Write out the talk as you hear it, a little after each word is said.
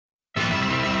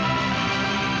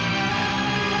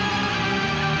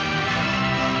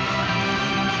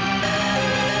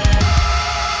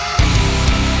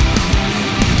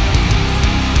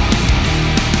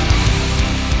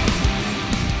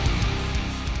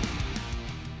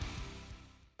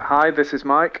Hi, this is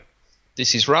Mike.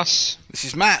 This is Russ. This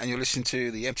is Matt, and you're listening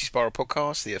to the Empty Spiral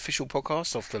podcast, the official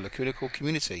podcast of the Lacuna Core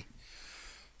community.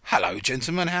 Hello,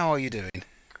 gentlemen. How are you doing?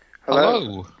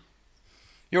 Hello.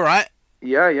 You all right?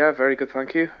 Yeah, very good,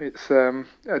 thank you. It's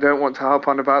I don't want to harp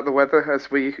on about the weather, as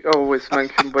we always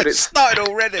mention, but it's started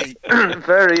already.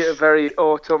 very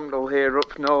autumnal here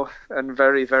up north, and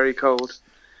very, very cold.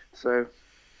 So,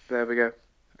 there we go.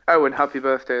 Oh, and happy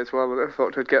birthday as well. I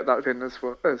thought I'd get that in as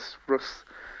well, as Russ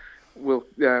will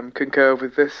concur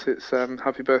with this. It's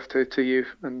happy birthday to you,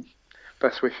 and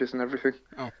best wishes and everything.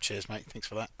 Oh, cheers, mate. Thanks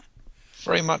for that.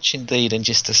 Very much indeed, and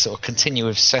just to sort of continue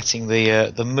with setting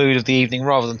the mood of the evening,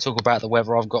 rather than talk about the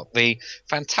weather, I've got the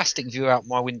fantastic view out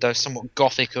my window, somewhat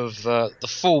gothic, of the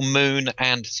full moon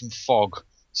and some fog.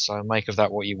 So make of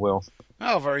that what you will.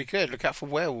 Oh, very good. Look out for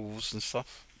werewolves and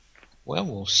stuff.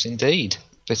 Werewolves, indeed.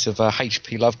 Bit of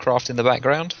H.P. Lovecraft in the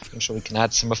background. I'm sure we can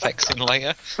add some effects in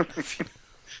later.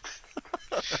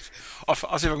 I'll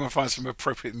see if I can find some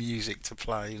appropriate music to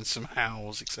play and some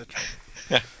howls, etc.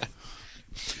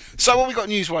 So what we got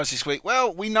news-wise this week?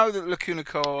 Well, we know that Lacuna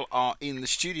Coil are in the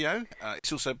studio.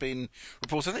 It's also been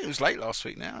reported, I think it was late last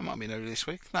week now. It might have been early this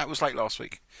week. No, it was late last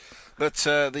week. But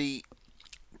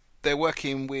they're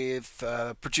working with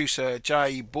producer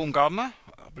Jay Baumgardner.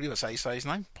 I believe that's how you say his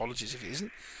name. Apologies if it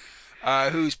isn't.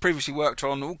 Who's previously worked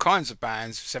on all kinds of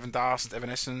bands. Seven Dust,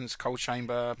 Evanescence, Cold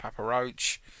Chamber, Papa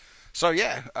Roach. So,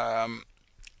 yeah.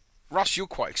 Russ, you're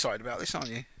quite excited about this, aren't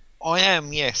you? I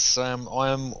am, yes. I am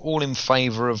all in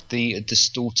favour of the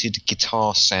distorted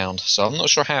guitar sound. So I'm not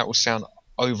sure how it will sound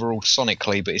overall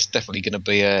sonically, but it's definitely going to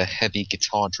be a heavy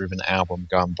guitar-driven album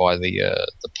going by the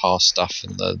past stuff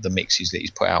and the mixes that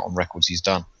he's put out on records he's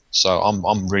done. So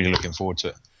I'm really looking forward to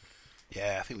it.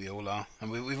 Yeah, I think we all are.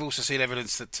 And we've also seen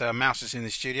evidence that Mouse is in the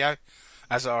studio,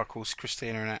 as are, of course,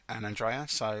 Christina and Andrea.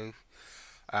 So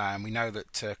we know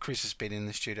that Chris has been in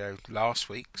the studio last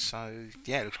week. So,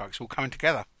 yeah, it looks like it's all coming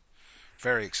together.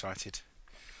 Very excited.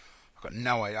 I've got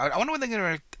no idea. I wonder when they're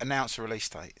going to announce a release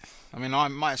date. I mean,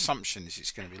 my assumption is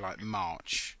it's going to be like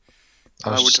March. I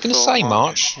was just going to say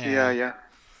March. Yeah.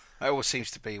 That always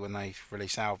seems to be when they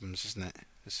release albums, isn't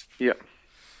it? Yeah.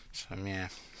 So, yeah.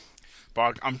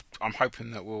 But I'm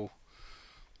hoping that we'll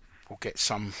get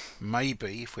some,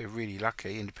 maybe, if we're really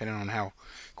lucky, and depending on how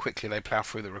quickly they plough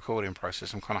through the recording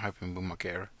process, I'm kind of hoping we might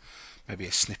get maybe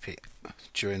a snippet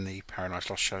during the Paradise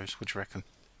Lost shows. What do you reckon?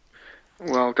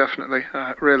 Well, definitely.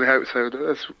 I really hope so.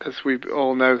 As we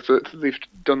all know, that they've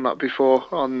done that before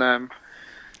on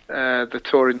the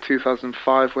tour in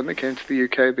 2005 when they came to the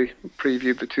UK. They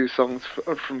previewed the two songs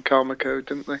from Karma Code,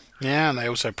 didn't they? Yeah, and they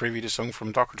also previewed a song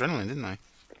from Dark Adrenaline, didn't they?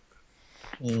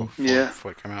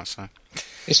 Before it came out, so.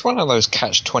 It's one of those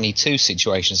catch-22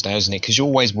 situations now, isn't it? Because you're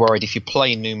always worried if you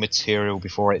play new material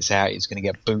before it's out, it's going to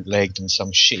get bootlegged and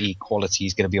some shitty quality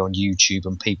is going to be on YouTube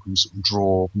and people sort of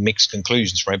draw mixed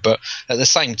conclusions from it. But at the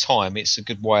same time, it's a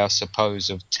good way, I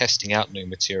suppose, of testing out new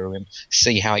material and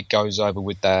see how it goes over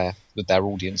with their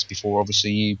audience before, obviously,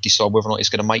 you decide whether or not it's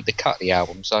going to make the cut, the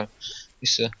album. So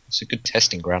it's a good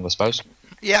testing ground, I suppose.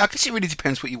 Yeah, I guess it really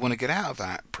depends what you want to get out of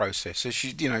that process. As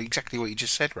you know, exactly what you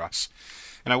just said, Russ.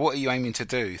 You know, what are you aiming to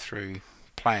do through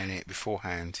playing it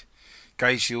beforehand?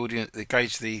 Gauge the audience,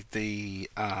 gauge the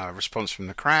response from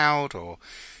the crowd, or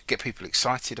get people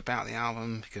excited about the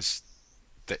album because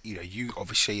that you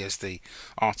obviously as the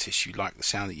artist you like the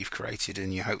sound that you've created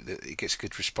and you hope that it gets a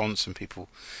good response and people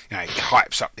it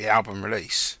hypes up the album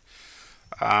release.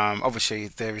 Obviously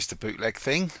there is the bootleg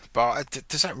thing, but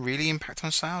does that really impact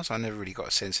on sales? I never really got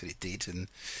a sense that it did, and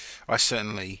I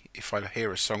certainly, if I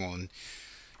hear a song on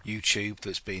YouTube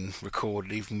that's been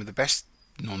recorded even with the best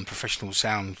non-professional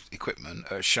sound equipment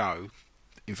at a show,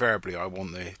 invariably I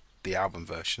want the album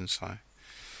version. So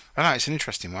I know it's an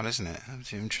interesting one, isn't it?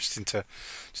 It's interesting to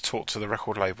talk to the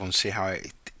record label and see how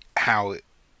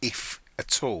if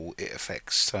at all it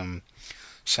affects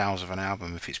sales of an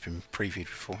album if it's been previewed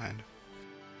beforehand.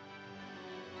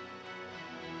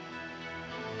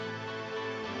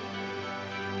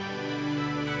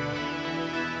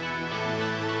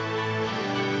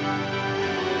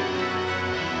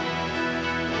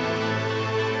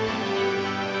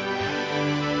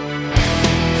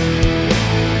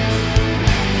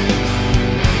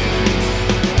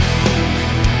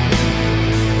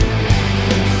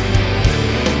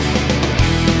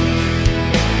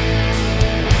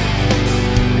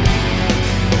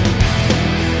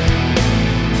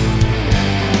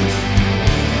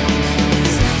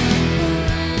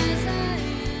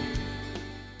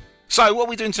 So what are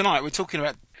we doing tonight? We're talking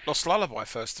about Lost Lullaby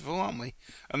first of all, aren't we?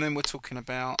 And then we're talking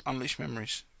about Unleashed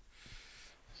Memories.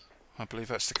 I believe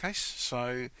that's the case.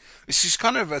 So this is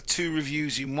kind of a 2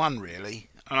 reviews in one, really.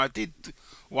 And I did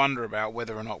wonder about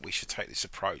whether or not we should take this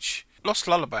approach. Lost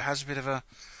Lullaby has a bit of a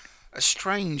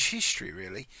strange history,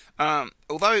 really.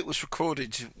 Although it was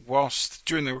recorded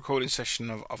during the recording session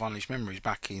of Unleashed Memories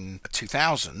back in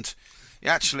 2000, it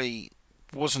actually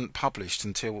wasn't published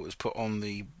until it was put on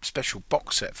the special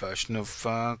box set version of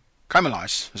Coma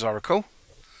Lies, as I recall.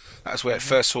 That's where it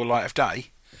first saw light of day.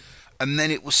 And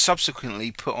then it was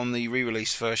subsequently put on the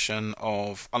re-released version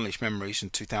of Unleashed Memories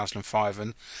in 2005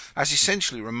 and has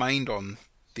essentially remained on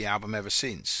the album ever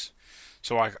since.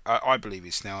 So I believe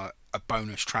it's now a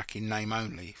bonus track in name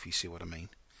only, if you see what I mean.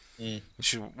 Mm.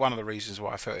 Which is one of the reasons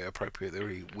why I felt it appropriate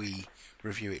that we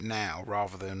review it now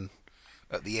rather than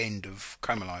at the end of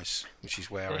Coma Lies, which is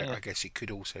where I guess it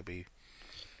could also be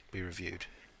reviewed.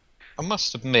 I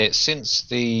must admit, since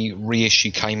the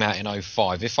reissue came out in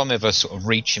 2005, if I'm ever sort of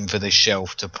reaching for the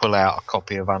shelf to pull out a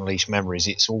copy of Unleashed Memories,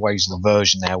 it's always the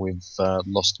version now with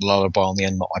Lost Lullaby on the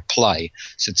end that I play.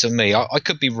 So to me, I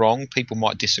could be wrong, people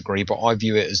might disagree, but I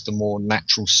view it as the more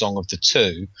natural song of the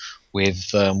two, with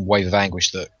Wave of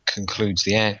Anguish that concludes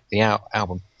the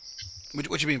album. What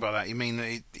do you mean by that? You mean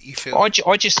that you feel... I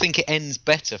just think it ends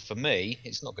better for me.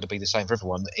 It's not going to be the same for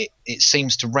everyone. It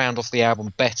seems to round off the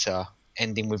album better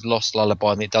ending with Lost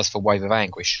Lullaby than it does for Wave of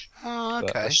Anguish. Oh, okay.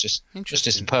 But that's just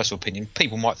a personal opinion.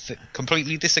 People might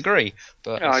completely disagree.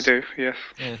 But I do, yes.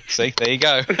 Yeah, see, there you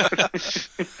go.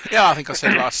 Yeah, I think I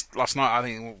said last night, I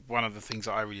think one of the things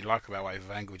that I really like about Wave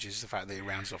of Anguish is the fact that it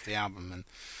rounds off the album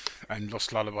and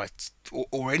Lost Lullaby,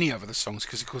 or any of the songs,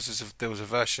 because of course there was a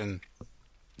version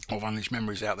of Unleashed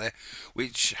Memories out there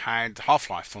which had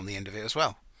Half-Life on the end of it as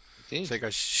well. It So it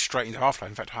goes straight into Half-Life.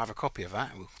 In fact, I have a copy of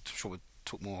that. I'm sure we'll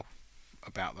talk more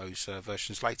about those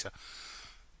versions later.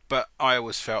 But I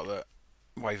always felt that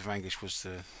Wave of Anguish was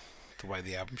the way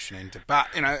the album should end. But,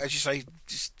 as you say,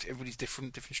 just everybody's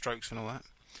different strokes and all that.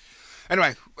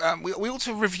 Anyway, we ought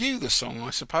to review the song,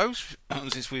 I suppose,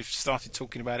 since we've started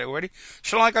talking about it already.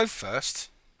 Shall I go first?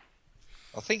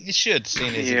 I think you should,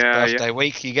 seeing as it's birthday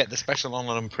week, you get the special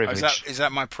honour and privilege. Is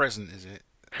that my present, is it?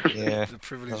 Yeah. The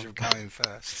privilege of going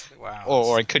first. Wow.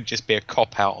 Or it could just be a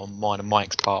cop-out on mine and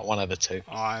Mike's part, one of the two.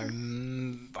 I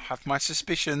have my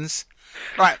suspicions.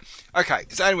 Right, okay.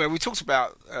 So anyway, we talked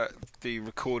about the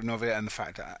recording of it and the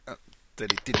fact that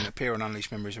it didn't appear on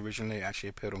Unleashed Memories originally. It actually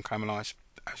appeared on Coma Lies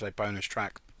as a bonus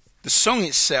track. The song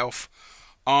itself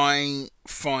I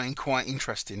find quite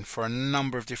interesting for a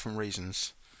number of different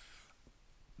reasons.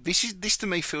 This to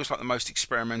me feels like the most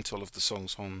experimental of the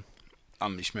songs on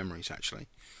Unleashed Memories, actually.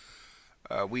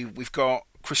 We've got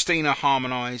Christina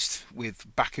harmonised with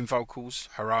backing vocals,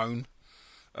 her own,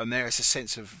 and there is a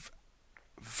sense of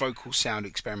vocal sound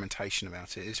experimentation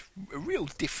about it. It's a real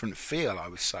different feel, I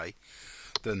would say,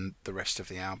 than the rest of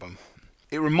the album.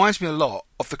 It reminds me a lot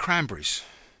of the Cranberries.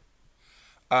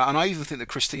 And I even think that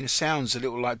Christina sounds a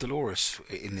little like Dolores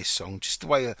in this song, just the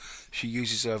way she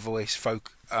uses her voice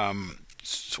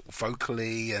sort of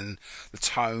vocally, and the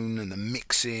tone and the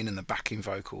mixing and the backing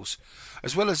vocals,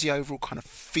 as well as the overall kind of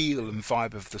feel and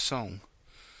vibe of the song.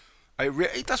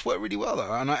 It does work really well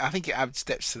though, and I think it adds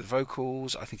depth to the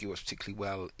vocals. I think it works particularly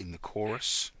well in the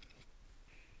chorus,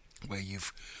 where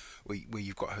you've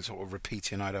got her sort of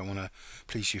repeating, "I don't want to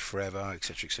please you forever,"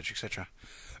 etc., etc., etc.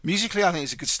 Musically, I think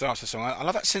it's a good start to the song. I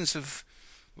love that sense of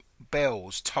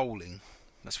bells tolling.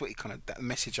 That's what that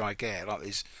message I get, like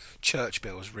these church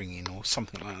bells ringing or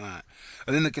something like that.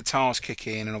 And then the guitars kick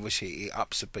in, and obviously it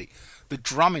ups the beat. The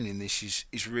drumming in this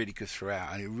is really good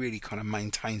throughout, and it really kind of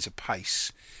maintains a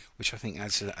pace, which I think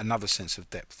adds another sense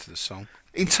of depth to the song.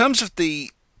 In terms of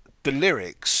the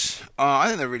lyrics, I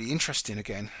think they're really interesting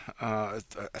again. A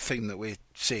theme that we're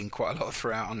seeing quite a lot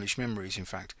throughout Unleashed Memories, in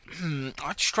fact.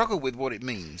 I struggle with what it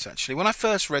means, actually. When I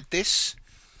first read this,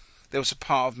 there was a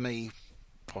part of me,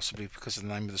 possibly because of the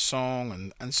name of the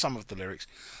song and some of the lyrics,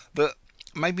 that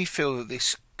made me feel that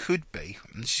this could be,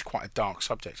 and this is quite a dark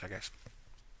subject, I guess,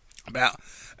 about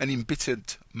an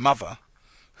embittered mother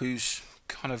who's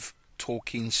kind of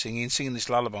singing this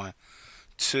lullaby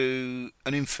to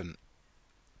an infant.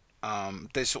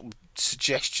 There's sort of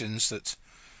suggestions that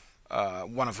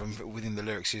one of them within the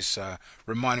lyrics is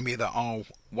reminding me that I'll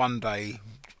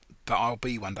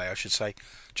be one day, I should say,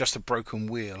 just a broken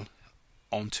wheel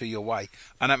onto your way,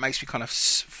 and that makes me kind of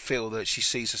feel that she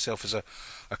sees herself as a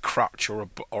crutch or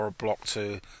a block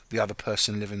to the other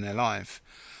person living their life.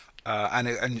 And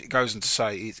it goes on to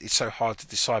say it's so hard to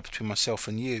decide between myself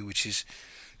and you, which is,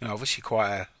 obviously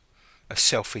quite a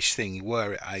selfish thing,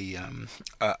 were it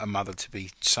a mother to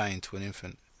be saying to an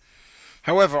infant.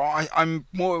 However, I'm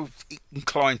more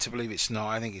inclined to believe it's not.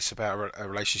 I think it's about a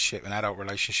relationship, an adult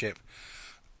relationship,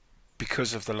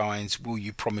 because of the lines, "Will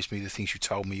you promise me the things you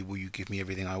told me? Will you give me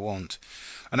everything I want?"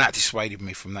 And that dissuaded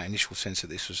me from that initial sense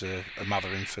that this was a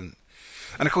mother-infant.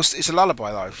 And of course, it's a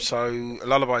lullaby though. So a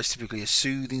lullaby is typically a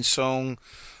soothing song,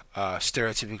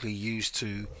 stereotypically used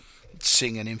to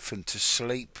sing an infant to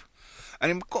sleep.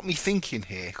 And it got me thinking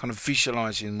here, kind of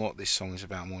visualising what this song is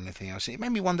about more than anything else. It made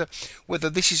me wonder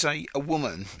whether this is a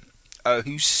woman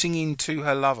who's singing to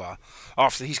her lover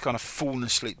after he's kind of fallen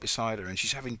asleep beside her, and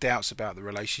she's having doubts about the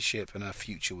relationship and her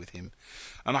future with him.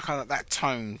 And I kind of, that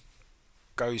tone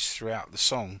goes throughout the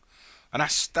song, and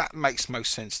that makes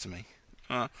most sense to me.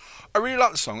 I really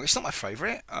like the song. It's not my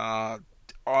favourite.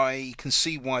 I can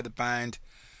see why the band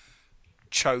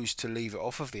chose to leave it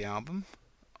off of the album.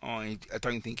 I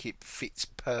don't think it fits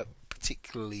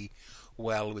particularly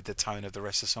well with the tone of the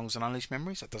rest of the songs on Unleashed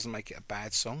Memories. That doesn't make it a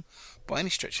bad song by any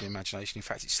stretch of the imagination. In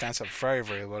fact, it stands up very,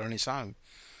 very well on its own.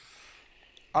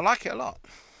 I like it a lot.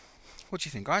 What do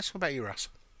you think, guys? What about you, Russ?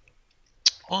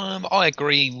 I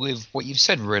agree with what you've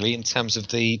said, really, in terms of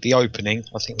the opening.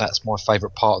 I think that's my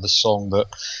favourite part of the song, that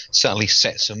certainly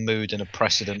sets a mood and a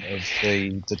precedent of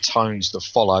the tones that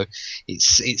follow.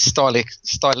 It's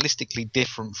stylistically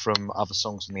different from other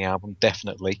songs on the album,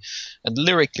 definitely. And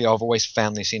lyrically, I've always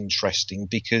found this interesting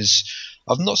because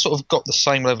I've not sort of got the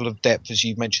same level of depth as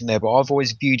you mentioned there, but I've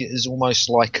always viewed it as almost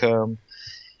like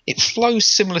it flows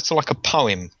similar to like a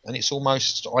poem, and it's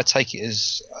almost, I take it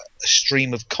as a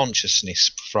stream of consciousness,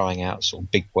 throwing out sort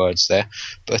of big words there.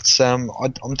 But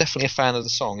I'm definitely a fan of the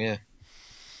song, yeah.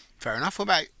 Fair enough. What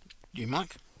about you,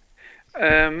 Mike?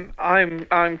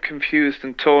 I'm confused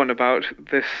and torn about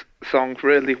this song,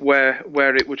 really,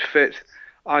 where it would fit.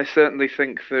 I certainly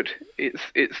think that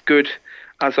it's good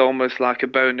as almost like a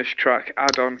bonus track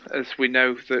add-on, as we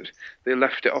know that they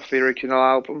left it off the original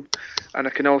album, and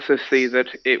I can also see that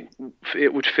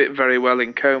it would fit very well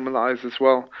in Comalize as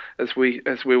well, as we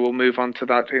will move on to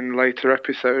that in later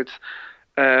episodes.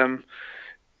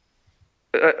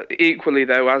 Equally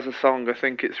though, as a song, I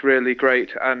think it's really great,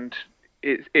 and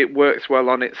it works well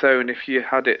on its own. If you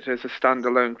had it as a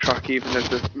standalone track, even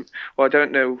as I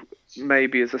don't know,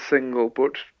 maybe as a single,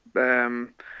 but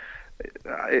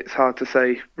it's hard to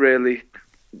say really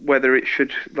whether it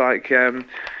should, like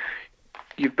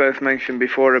you've both mentioned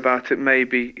before about it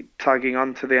maybe tagging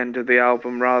on to the end of the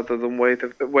album rather than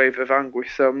Wave of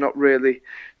Anguish. So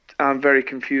I'm very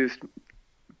confused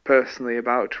personally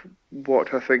about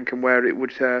what I think and where it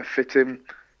would fit in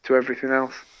to everything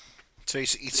else. So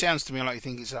it sounds to me like you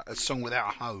think it's a song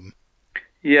without a home.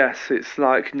 Yes, it's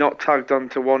like not tagged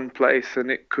onto one place, and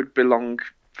it could belong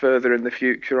further in the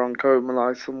future on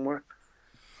Comalize somewhere,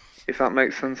 if that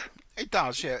makes sense. It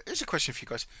does, yeah. Here's a question for you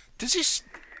guys. Does this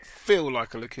feel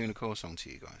like a Lacuna Coil song to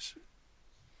you guys?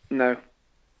 No.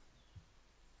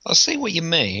 I see what you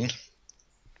mean,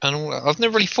 and I've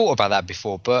never really thought about that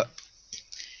before, but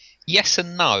yes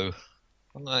and no.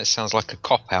 I know it sounds like a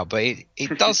cop-out, but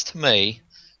it does to me,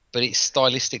 but it's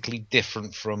stylistically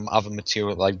different from other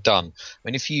material they've done. I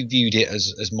mean, if you viewed it,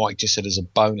 as Mike just said, as a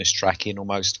bonus track in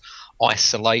almost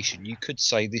isolation, you could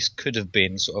say this could have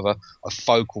been sort of a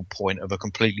focal point of a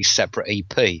completely separate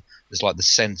EP. It's like the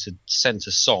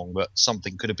centre song, but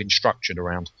something could have been structured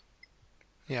around.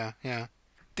 Yeah.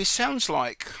 This sounds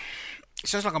like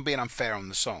I'm being unfair on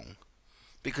the song,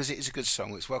 because it is a good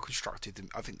song. It's well constructed.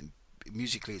 I think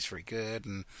musically it's very good,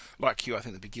 and like you, I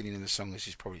think the beginning of the song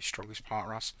is probably the strongest part,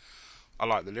 Russ. I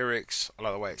like the lyrics, I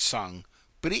like the way it's sung,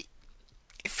 but it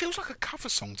feels like a cover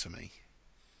song to me.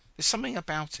 There's something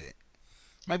about it.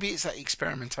 Maybe it's that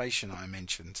experimentation I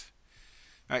mentioned.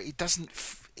 It doesn't.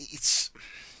 It's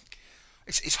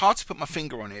hard to put my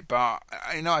finger on it, but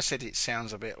I know I said it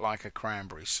sounds a bit like a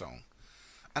Cranberries song,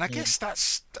 and I guess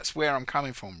that's where I'm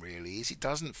coming from. Really, is it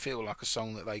doesn't feel like a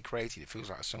song that they created. It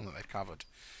feels like a song that they've covered.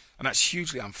 And that's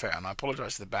hugely unfair, and I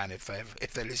apologise to the band if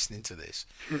they're listening to this,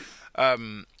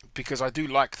 because I do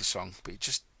like the song, but it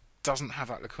just doesn't have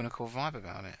that Lacuna Coil vibe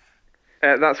about it.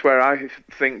 That's where I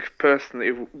think personally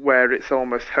where it's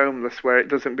almost homeless, where it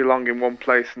doesn't belong in one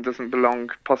place and doesn't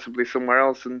belong possibly somewhere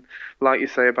else. And like you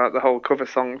say about the whole cover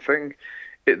song thing,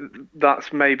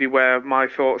 that's maybe where my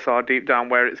thoughts are deep down,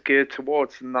 where it's geared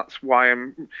towards, and that's why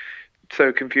I'm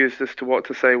so confused as to what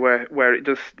to say where it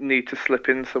does need to slip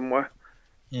in somewhere.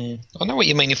 I know what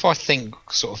you mean. If I think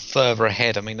sort of further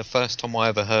ahead, I mean, the first time I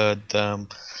ever heard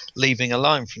Leaving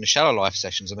Alone from the Shallow Life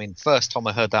sessions, I mean, first time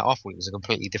I heard that, I thought it was a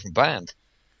completely different band.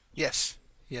 Yes.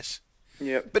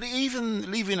 Yeah. But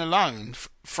even Leaving Alone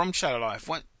from Shallow Life,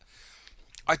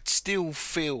 I still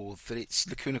feel that it's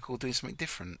Lacuna Coil doing something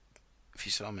different, if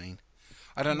you see what I mean.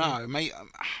 I don't know.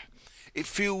 It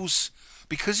feels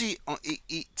because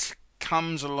it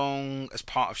comes along as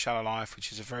part of Shallow Life,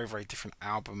 which is a very, very different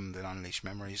album than Unleashed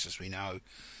Memories, as we know.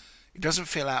 It doesn't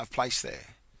feel out of place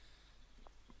there.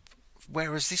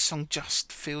 Whereas this song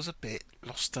just feels a bit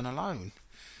lost and alone.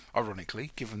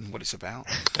 Ironically, given what it's about.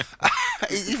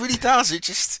 It really does.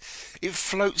 It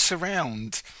floats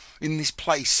around in this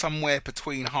place somewhere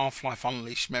between Half-Life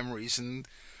Unleashed Memories and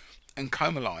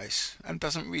Comalize, and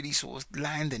doesn't really sort of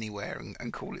land anywhere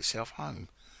and call itself home.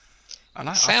 And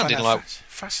I find that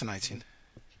fascinating.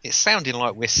 It's sounding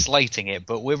like we're slating it,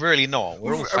 but we're really not.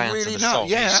 We're all fans really of the not. song.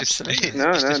 Yeah, it's absolutely.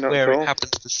 It's just where it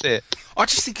happens to sit. I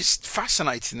just think it's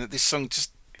fascinating that this song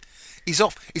just is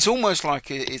off. It's almost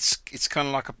like it's kind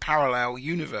of like a parallel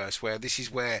universe where this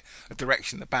is where a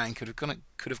direction the band could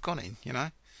have gone in, you know.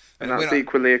 And that's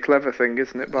equally a clever thing,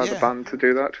 isn't it, by the band to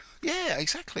do that? Yeah,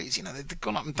 exactly. It's, they've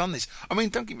gone up and done this. I mean,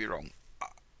 don't get me wrong.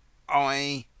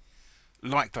 I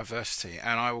like diversity,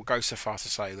 and I will go so far to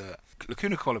say that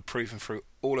Lacuna Coil have proven through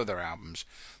all of their albums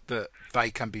that they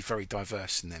can be very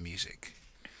diverse in their music.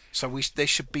 So there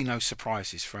should be no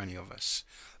surprises for any of us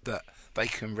that they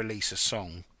can release a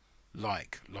song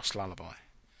like Lost Lullaby.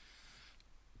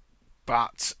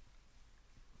 But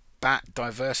that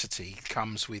diversity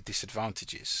comes with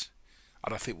disadvantages.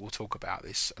 And I think we'll talk about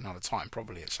this another time,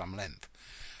 probably at some length.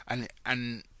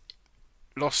 And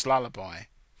Lost Lullaby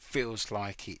feels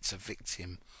like it's a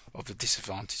victim of the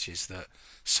disadvantages that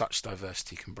such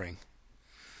diversity can bring.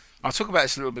 I'll talk about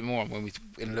this a little bit more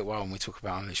in a little while when we talk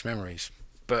about Unleashed Memories.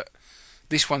 But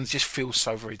this one just feels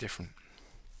so very different.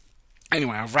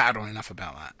 Anyway, I've rattled on enough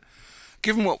about that.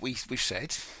 Given what we've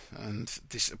said, and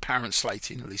this apparent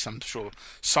slating, at least I'm sure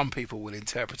some people will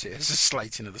interpret it as a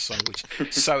slating of the song,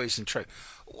 which so isn't true.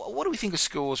 What do we think of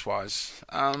scores-wise?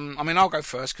 I mean, I'll go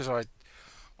first because I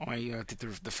did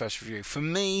the first review. For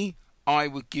me, I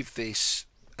would give this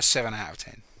a 7 out of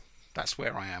 10. That's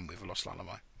where I am with Lost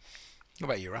Lullaby. What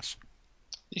about you, Russ?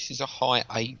 This is a high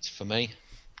 8 for me.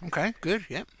 Okay, good,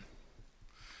 yeah.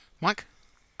 Mike?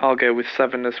 I'll go with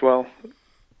 7 as well.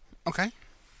 Okay.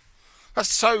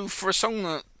 So for a song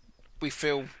that we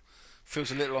feel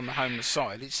feels a little on the homeless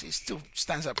side, it still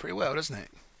stands up pretty well, doesn't it?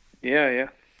 Yeah.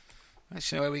 Let's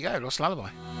see where we go. Lost Lullaby.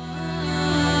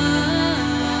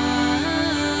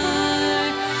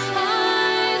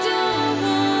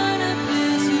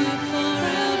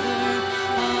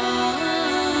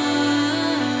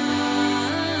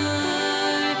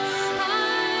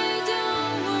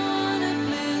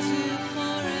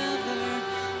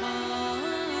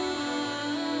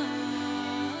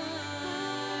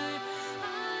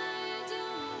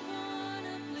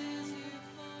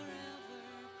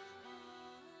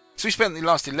 So we spent the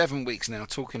last 11 weeks now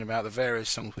talking about the various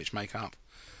songs which make up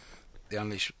the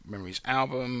Unleashed Memories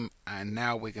album, and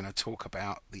now we're going to talk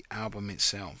about the album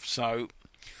itself. So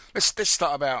let's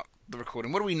start about the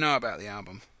recording. What do we know about the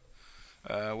album?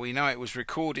 We know it was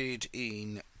recorded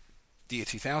in the year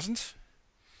 2000,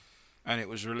 and it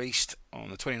was released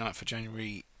on the 29th of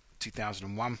January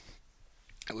 2001.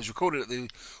 It was recorded at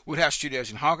the Woodhouse Studios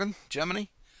in Hagen,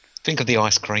 Germany. Think of the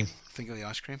ice cream.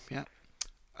 Yeah.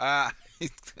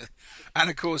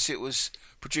 And of course it was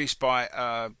produced by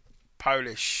a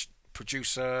Polish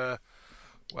producer,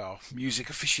 music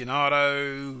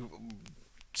aficionado,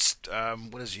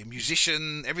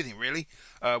 musician, everything really,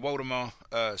 Waldemar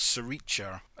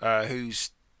Sarica,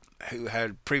 who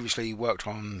had previously worked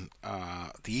on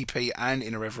the EP and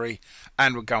Inner Reverie,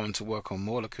 and would go on to work on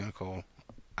more Lacuna Coil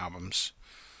albums.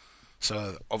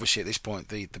 So obviously at this point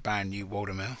the band knew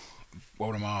Waldemar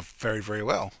very, very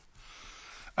well.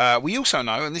 We also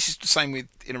know, and this is the same with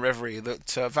Inner Reverie,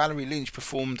 that Valerie Lynch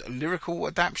performed a lyrical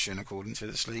adaptation, according to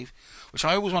the sleeve, which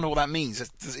I always wonder what that means.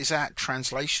 Is that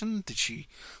translation? Did she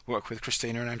work with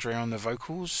Christina and Andrea on the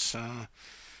vocals?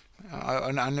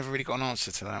 I never really got an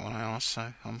answer to that when I asked,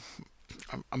 so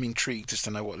I'm intrigued just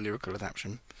to know what lyrical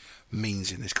adaptation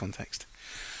means in this context.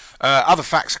 Other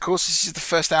facts, of course, this is the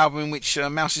first album in which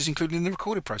Mouse is included in the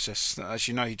recording process. As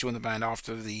you know, he joined the band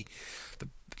after the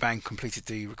band completed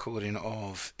the recording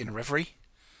of Inner Reverie,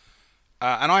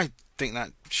 and I think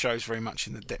that shows very much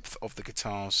in the depth of the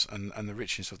guitars and the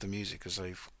richness of the music, as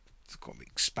they've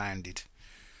expanded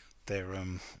their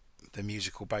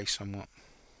musical base somewhat.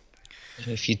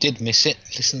 If you did miss it,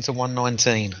 listen to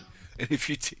 119. And if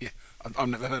you did, I've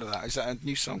never heard of that. Is that a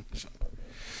new song?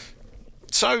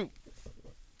 So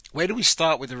where do we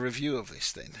start with a review of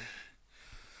this then?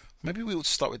 Maybe we would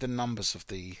start with the numbers of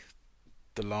the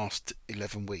last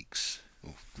 11 weeks,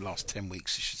 or the last 10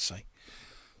 weeks I should say.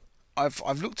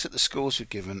 I've looked at the scores we've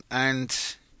given, and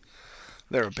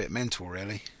they're a bit mental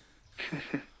really.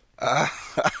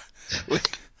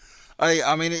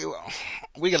 I mean,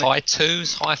 we're gonna. High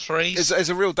twos, high threes. There's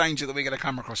a real danger that we're going to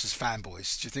come across as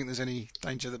fanboys. Do you think there's any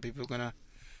danger that people are going to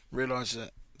realise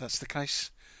that that's the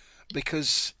case?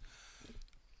 Because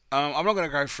I'm not going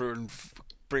to go through and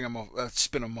bring them off,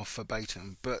 spin them off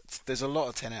verbatim, but there's a lot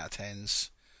of 10 out of 10s.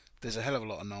 There's a hell of a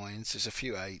lot of 9s. There's a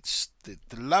few 8s.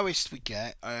 The lowest we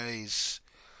get is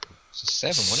It's a 7,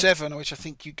 wasn't 7, which I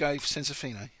think you gave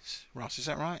Sensafine. Russ, is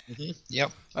that right? it? Mm-hmm.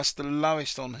 Yep. That's the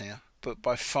lowest on here, but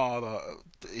by far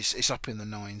it's up in the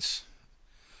 9s.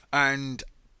 And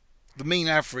the mean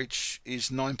average is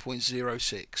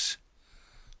 9.06.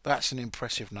 That's an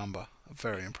impressive number, a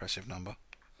very impressive number.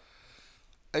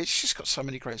 It's just got so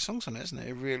many great songs on it, hasn't it?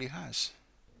 It really has.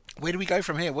 Where do we go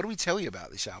from here? What do we tell you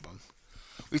about this album?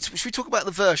 Should we talk about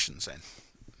the versions then?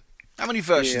 How many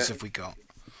versions have we got?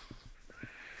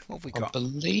 What have we I got?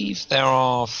 believe there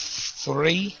are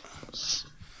 3.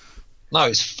 No,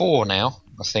 it's 4 now,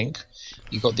 I think.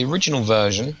 You've got the original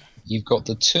version. You've got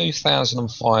the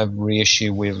 2005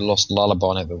 reissue with Lost Lullaby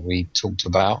on it that we talked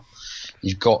about.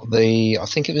 You've got I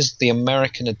think it was the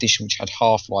American edition, which had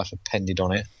Half-Life appended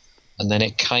on it. And then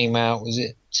it came out, was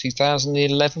it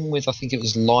 2011 with, I think it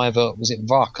was live at, was it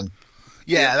Varkan?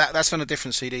 Yeah, that's on a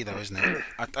different CD though, isn't it?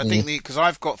 I think because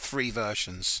I've got 3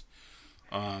 versions.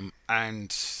 And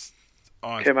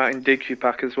Came out in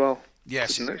Digipack as well.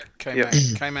 Yes, didn't it?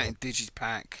 came out in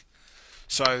Digipack.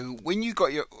 So when you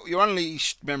got your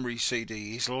Unleashed Memory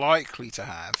CD is likely to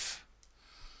have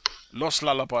Lost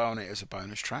Lullaby on it as a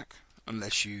bonus track,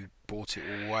 unless you bought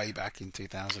it way back in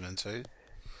 2002.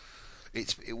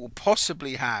 It will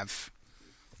possibly have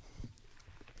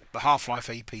the Half-Life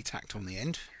EP tacked on the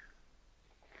end,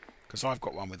 because I've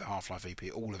got one with the Half-Life EP,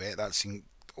 all of it. That's in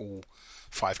all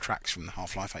 5 tracks from the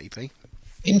Half-Life EP.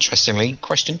 Interestingly,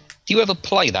 question: do you ever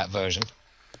play that version?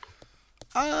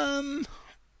 No,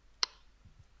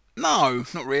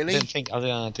 not really. I didn't think you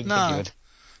would.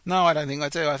 No, I don't think I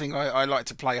do. I think I like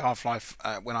to play Half-Life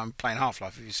when I'm playing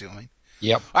Half-Life, if you see what I mean.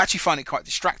 Yep. I actually find it quite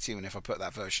distracting if I put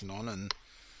that version on and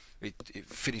it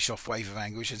finish off Wave of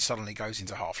Anguish and suddenly goes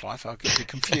into Half-Life. I get a bit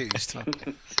confused.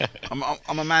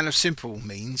 I'm a man of simple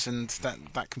means, and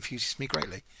that confuses me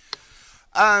greatly.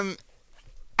 And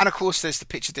of course, there's the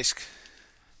picture disc.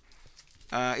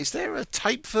 Is there a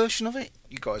tape version of it?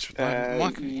 You guys,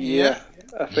 Mike? Yeah,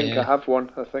 I think I have one.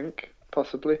 I think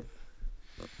possibly.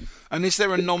 And is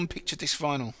there a non-picture disc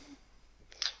vinyl?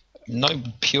 No,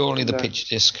 purely the picture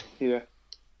disc. Yeah.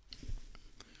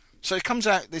 So it comes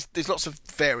out. There's lots of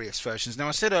various versions. Now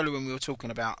I said earlier when we were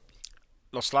talking about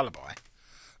Lost Lullaby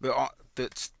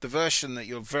that the version that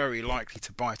you're very likely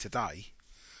to buy today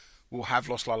will have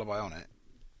Lost Lullaby on it.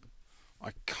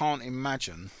 I can't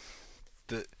imagine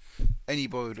that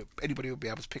anybody will be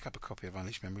able to pick up a copy of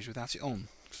Unleashed Memories without it on.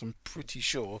 Because I'm pretty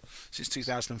sure since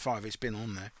 2005 it's been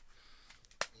on there.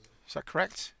 Is that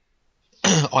correct?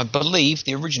 I believe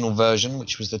the original version,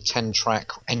 which was the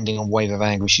 10-track ending on Wave of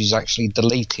Anguish, is actually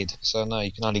deleted. So no,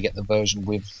 you can only get the version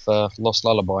with Lost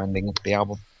Lullaby ending the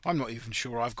album. I'm not even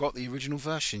sure I've got the original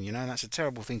version, that's a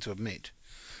terrible thing to admit.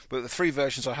 But the 3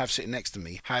 versions I have sitting next to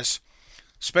me has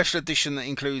special edition that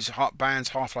includes Band's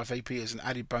Half-Life EP as an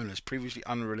added bonus, previously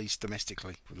unreleased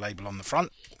domestically, with label on the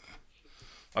front.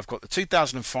 I've got the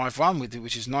 2005 one,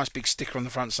 which is a nice big sticker on the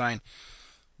front saying,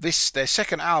 their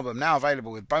second album now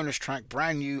available with bonus track,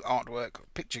 brand new artwork,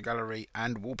 picture gallery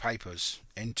and wallpapers.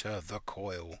 Enter the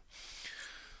Coil.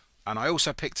 And I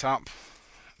also picked up,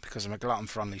 because I'm a glutton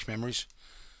for Unleashed Memories,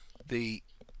 the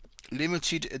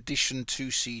limited edition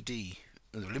 2CD,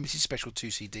 the limited special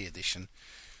 2CD edition,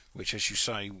 which, as you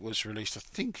say, was released, I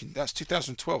think, that's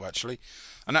 2012 actually,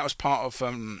 and that was part of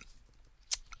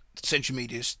Century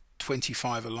Media's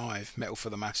 25 Alive, Metal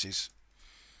for the Masses,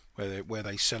 where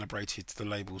they celebrated the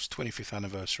label's 25th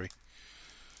anniversary.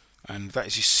 And that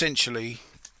is essentially,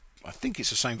 I think it's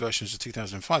the same version as the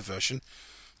 2005 version,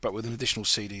 but with an additional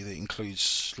CD that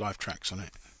includes live tracks on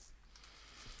it.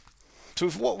 So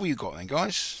what have you got then,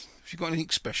 guys? Have you got anything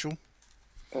special?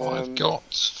 I've got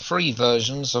 3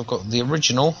 versions. I've got the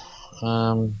original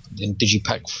in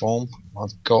digipack form.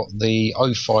 I've got the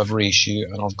 05 reissue,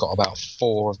 and I've got about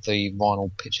 4 of the vinyl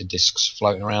picture discs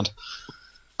floating around.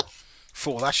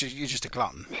 4? You're just a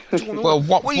glutton. Well,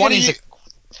 one is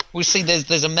we see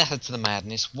there's a method to the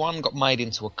madness. One got made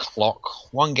into a clock,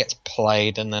 one gets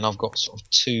played, and then I've got sort of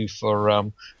 2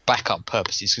 for backup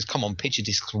purposes. Because come on, picture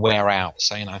discs wear out,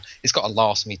 so it's got to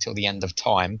last me till the end of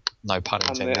time. No pun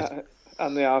intended.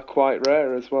 And they are quite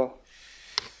rare as well.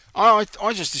 I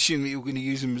just assumed that you were going to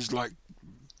use them as like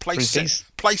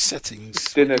place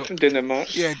settings. Dinner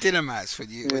match. Yeah, dinner mats when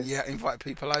you invite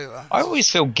people over. I always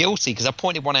feel guilty because I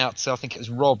pointed one out to, I think it was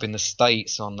Rob in the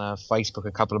States on Facebook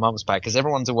a couple of months back, because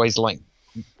everyone's always like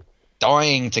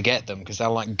dying to get them because they're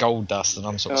like gold dust, and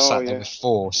I'm sort of sat there with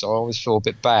 4, so I always feel a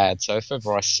bit bad. So if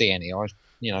ever I see any, I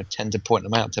tend to point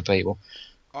them out to people.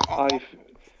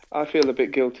 I feel a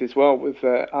bit guilty as well with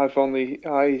I've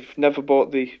never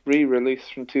bought the re-release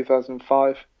from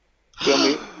 2005.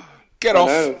 Get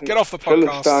off the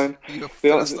podcast.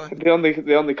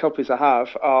 The only copies I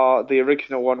have are the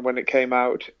original one when it came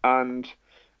out, and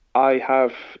I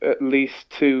have at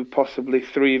least 2, possibly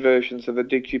 3 versions of the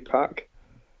Digipack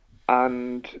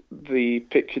and the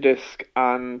picture disc,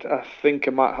 and I think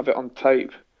I might have it on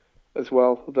tape as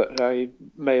well that I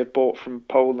may have bought from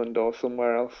Poland or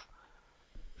somewhere else.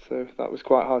 So that was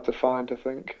quite hard to find, I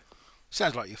think.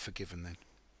 Sounds like you're forgiven then.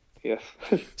 Yes.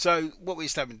 So what we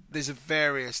established, there's a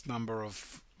various number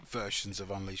of versions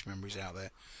of Unleashed Memories out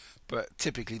there, but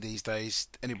typically these days,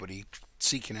 anybody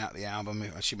seeking out the album,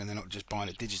 assuming they're not just buying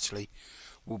it digitally,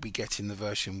 will be getting the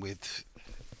version with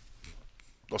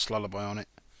Lost Lullaby on it.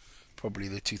 Probably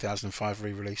the 2005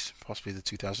 re-release, possibly the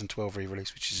 2012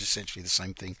 re-release, which is essentially the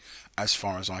same thing, as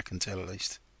far as I can tell at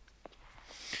least.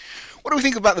 What do we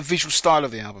think about the visual style of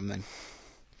the album then?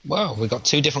 Well, we've got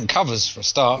 2 different covers for a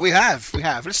start. We have.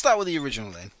 Let's start with the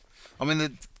original then. I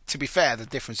mean, to be fair, the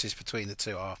differences between the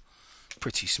 2 are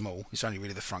pretty small. It's only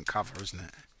really the front cover, isn't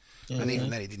it? Mm-hmm. And even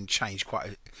then, it didn't change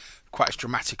quite as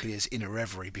dramatically as Inner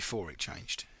Reverie before it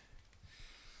changed.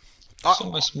 It's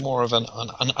almost more of an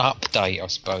update, I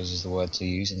suppose, is the word to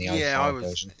use in the 05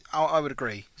 version. I would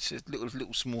agree. It's a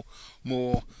little small,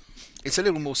 more. It's a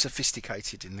little more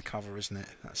sophisticated in the cover, isn't it?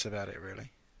 That's about it, really.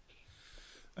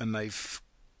 And they've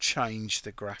changed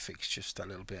the graphics just a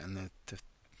little bit, and they've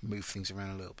moved things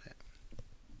around a little bit.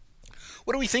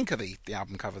 What do we think of the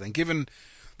album cover then? Given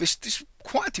this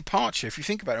quite a departure, if you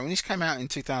think about it. When this came out in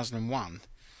 2001,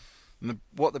 and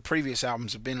what the previous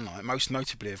albums have been like, most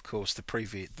notably, of course,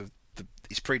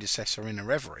 its predecessor, Inner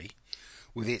Reverie,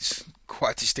 with its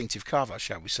quite distinctive cover,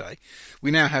 shall we say. We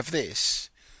now have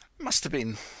this. It must have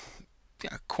been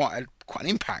quite an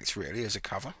impact, really, as a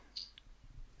cover.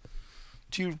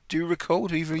 Do you recall?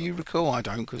 Do either of you recall? I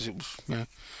don't, because it was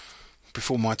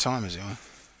before my time, as it were.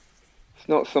 It's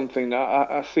not something that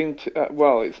I seem to.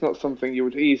 It's not something you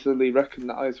would easily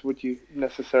recognise, would you?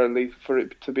 Necessarily, for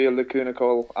it to be a Lacuna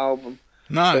Coil album,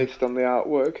 based on the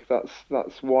artwork.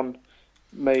 That's one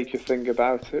major thing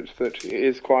about it, that it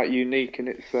is quite unique in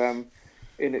its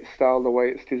style, the way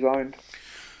it's designed.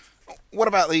 What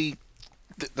about the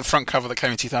front cover that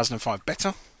came in 2005?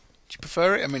 Better? Do you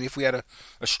prefer it? I mean, if we had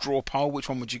a straw poll, which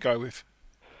one would you go with?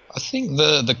 I think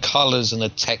the colours and the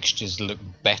textures look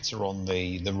better on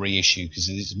the reissue,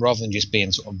 because rather than just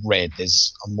being sort of red,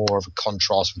 there's more of a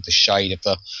contrast with the shade of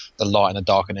the light and the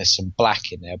dark, and there's some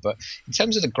black in there. But in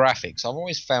terms of the graphics, I've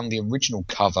always found the original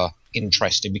cover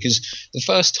interesting, because the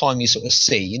first time you sort of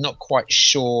see, you're not quite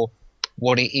sure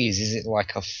what it is. Is it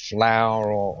like a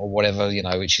flower or whatever,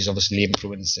 which is obviously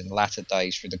influenced in latter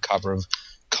days through the cover of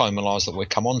Coma Lies that we'll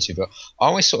come on to. But I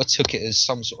always sort of took it as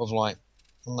some sort of like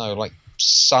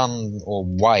sun or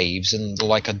waves and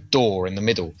like a door in the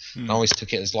middle. And I always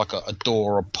took it as like a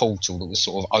door or a portal that was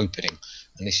sort of opening.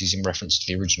 And this is in reference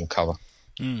to the original cover.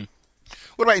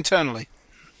 What about internally?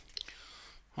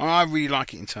 I really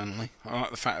like it internally. I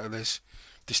like the fact that there's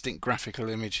distinct graphical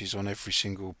images on every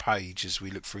single page as we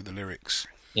look through the lyrics.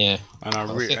 Yeah.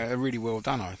 And really well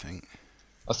done, I think.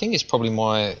 I think it's probably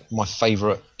my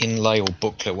favourite inlay or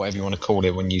booklet, whatever you want to call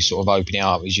it, when you sort of open it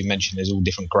up. As you mentioned, there's all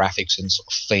different graphics and sort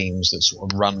of themes that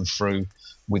sort of run through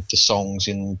with the songs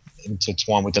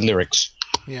intertwined with the lyrics.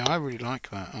 Yeah, I really like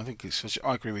that. I think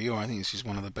I agree with you. I think this is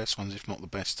one of the best ones, if not the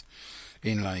best,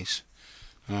 inlays.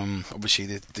 Obviously,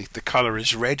 the colour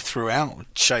is red throughout,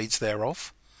 shades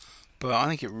thereof, but I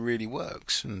think it really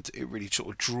works, and it really sort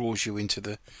of draws you into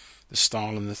the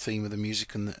style and the theme of the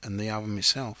music and the album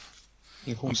itself.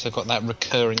 You've also got that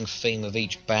recurring theme of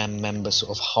each band member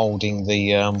sort of holding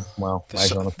the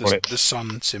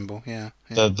sun symbol, yeah.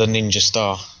 The ninja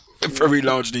star. A very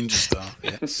large ninja star,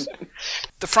 yes.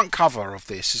 The front cover of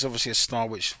this is obviously a style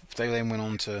which they then went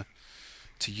on to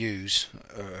use,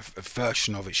 a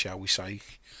version of it, shall we say,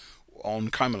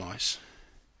 on Coma Lies.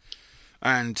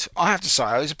 And I have to say,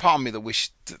 there's a part of me that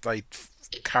wished that they'd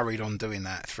carried on doing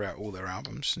that throughout all their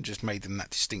albums and just made them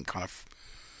that distinct kind of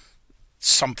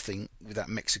something with that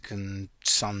Mexican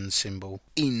sun symbol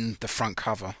in the front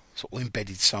cover, sort of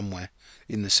embedded somewhere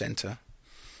in the centre,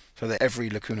 so that every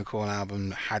Lacuna Coil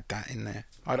album had that in there.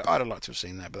 I'd have liked to have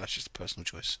seen that, but that's just a personal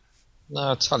choice.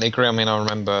 No, I totally agree. I mean, I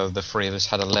remember the three of us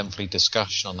had a lengthy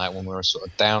discussion on that when we were sort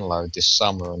of download this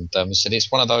summer, and said it's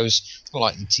one of those. I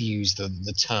like to use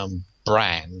the term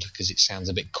brand because it sounds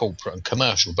a bit corporate and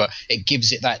commercial, but it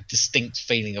gives it that distinct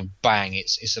feeling of bang.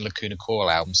 It's a Lacuna Coil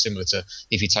album, similar to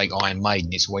if you take Iron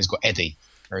Maiden, it's always got Eddie,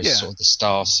 whereas Yeah. sort of the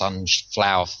star, sun,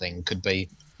 flower thing could be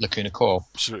Lacuna Coil.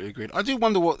 Absolutely agreed. I do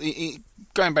wonder what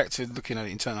going back to looking at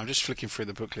it in turn. I'm just flicking through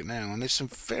the booklet now, and there's some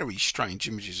very strange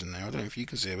images in there. I don't know if you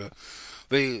can see it, but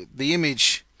the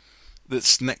image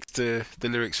that's next to the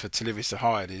lyrics for "To Live Is to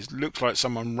Hide" looks like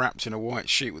someone wrapped in a white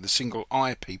sheet with a single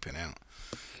eye peeping out.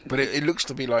 But it looks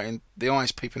to be like the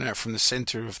eyes peeping out from the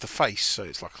centre of the face, so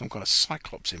it's like some kind of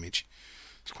cyclops image.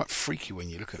 It's quite freaky when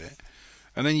you look at it.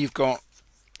 And then you've got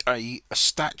a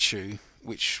statue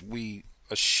which we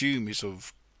assume is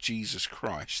of Jesus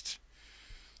Christ,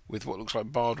 with what looks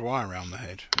like barbed wire around the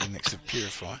head next to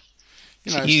Purify.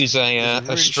 You know, To use a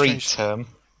really street strange, term.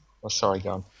 Oh, sorry, go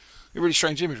on. really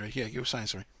strange imagery. Yeah, you were saying,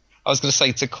 sorry. I was going to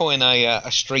say, to coin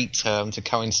a street term to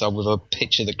coincide with a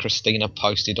picture that Christina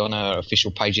posted on her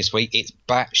official page this week, it's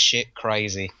batshit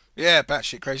crazy. Yeah,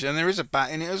 batshit crazy, and there is a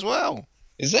bat in it as well.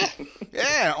 Is there?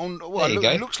 Yeah, There you it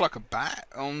go. looks like a bat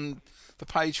on the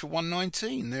page for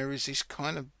 119. There is this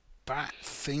kind of bat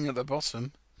thing at the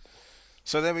bottom.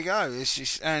 So there we go. It's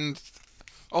just, and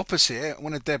opposite it,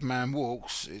 when a dead man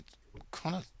walks, it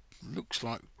kind of looks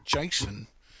like Jason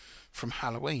from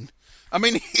Halloween. I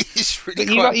mean, it's really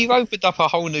But quite... you've opened up a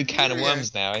whole new can of Yeah,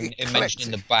 worms now in eclectic.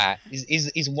 mentioning the bat.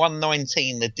 Is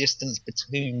 119 the distance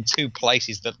between two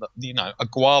places that, you know, a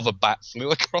guava bat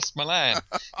flew across Milan?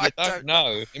 I I don't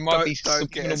know. It might be don't some get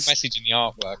subliminal us- message in the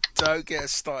artwork. Don't get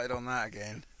us started on that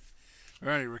again.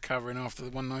 We're only recovering after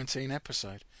the 119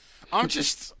 episode. I'm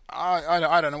just, I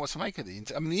don't know what to make of the.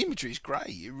 I mean, the imagery is great.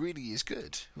 It really is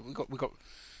good. We got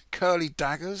curly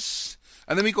daggers,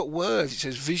 and then we got words. It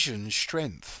says vision,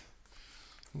 strength,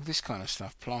 all this kind of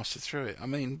stuff plastered through it. I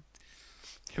mean,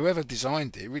 whoever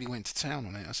designed it really went to town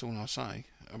on it. That's all I'll say.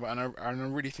 And I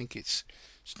really think it's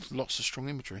lots of strong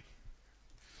imagery.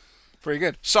 Very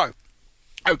good. So,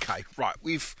 okay, right.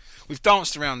 We've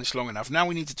danced around this long enough. Now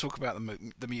we need to talk about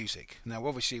the music. Now,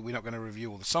 obviously, we're not going to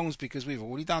review all the songs because we've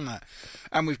already done that,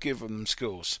 and we've given them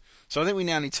scores. So I think we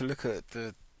now need to look at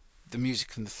the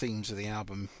music and the themes of the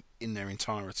album in their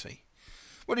entirety.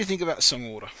 What do you think about song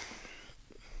order?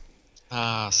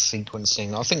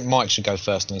 Sequencing. I think Mike should go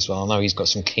first on this one. I know he's got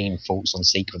some keen thoughts on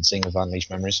sequencing of Unleashed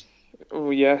Memories.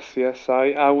 Oh yes.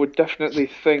 I would definitely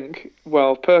think.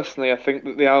 Well, personally, I think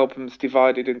that the album's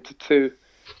divided into two.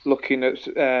 Looking at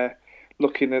the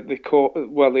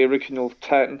the original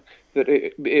 10, that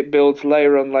it builds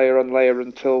layer on layer on layer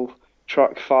until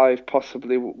track 5,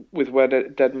 possibly with When a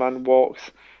Dead Man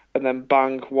Walks, and then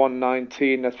bang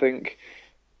 119, I think,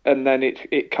 and then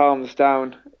it calms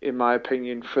down, in my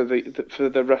opinion, for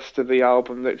the rest of the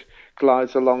album, that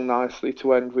glides along nicely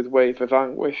to end with Wave of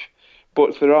Anguish.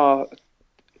 But there are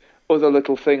other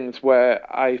little things where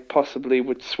I possibly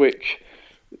would switch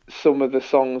some of the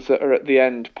songs that are at the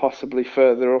end possibly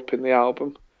further up in the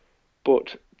album,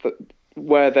 but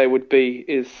where they would be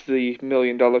is the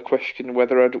million-dollar question,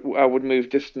 whether I would move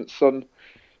Distant Sun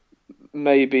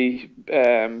maybe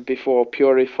before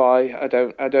Purify. I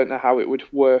don't know how it would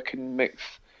work and mix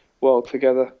well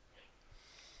together.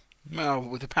 Well,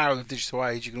 with the power of the digital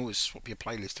age, you can always swap your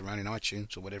playlist around in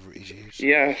iTunes or whatever it is you use.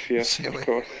 Yes, See of what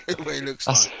course. what it looks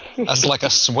That's, like. that's like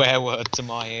a swear word to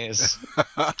my ears.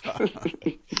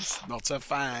 Not a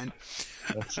fan.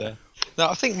 But, no,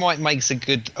 I think Mike makes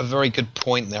a very good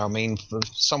point there. I mean, for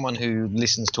someone who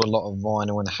listens to a lot of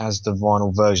vinyl and has the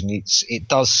vinyl version, it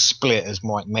does split, as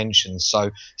Mike mentioned.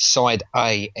 So side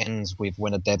A ends with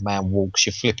When a Dead Man Walks,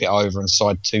 you flip it over, and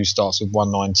side 2 starts with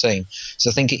 119. So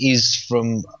I think it is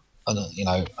from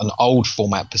an old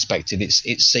format perspective, it's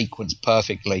sequenced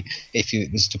perfectly if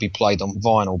it was to be played on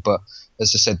vinyl. But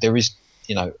as I said, there is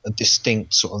a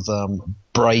distinct sort of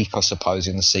break, I suppose,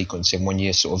 in the sequencing when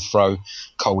you sort of throw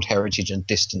Cold Heritage and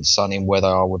Distant Sun in where they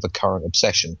are with the Current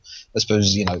Obsession. I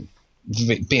suppose,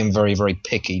 being very, very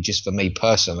picky, just for me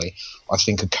personally, I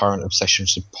think a Current Obsession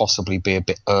should possibly be a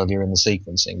bit earlier in the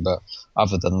sequencing. But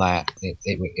other than that,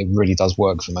 it really does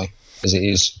work for me, as it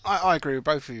is. I agree with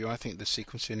both of you. I think the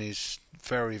sequencing is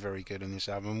very, very good in this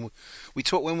album. We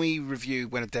talked when we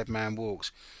reviewed When a Dead Man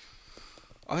Walks.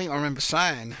 I think I remember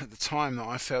saying at the time that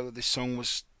I felt that this song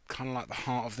was kind of like the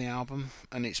heart of the album,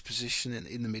 and its position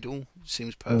in the middle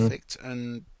seems perfect.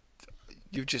 And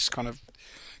you've just kind of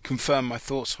confirmed my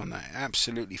thoughts on that. It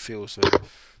absolutely feels that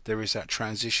there is that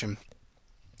transition,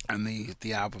 and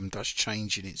the album does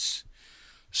change in its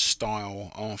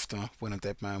style after When a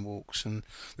Dead Man Walks, and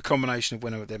the combination of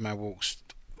When a Dead Man Walks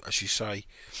as you say,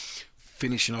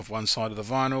 finishing off one side of the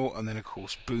vinyl, and then of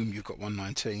course, boom, you've got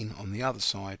 119 on the other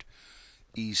side,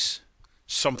 is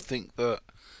something that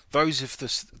those of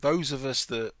us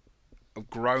that have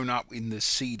grown up in the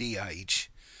CD age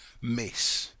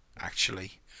miss.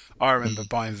 Actually, I remember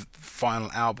buying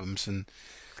vinyl albums and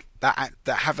that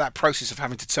have that process of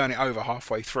having to turn it over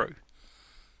halfway through.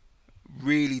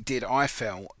 Really did, I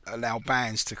felt, allow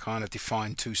bands to kind of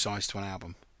define two sides to an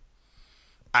album.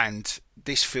 And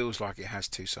this feels like it has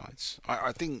two sides.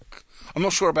 I think I'm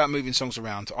not sure about moving songs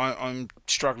around. I'm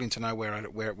struggling to know where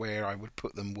I would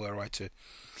put them were I to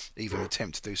even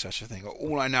attempt to do such a thing.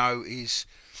 All I know is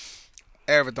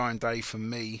Air of a Dying Day for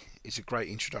me is a great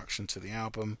introduction to the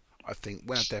album. I think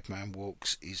When a Dead Man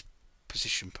Walks is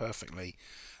positioned perfectly,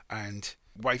 and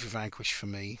Wave of Anguish for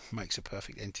me makes a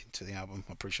perfect ending to the album.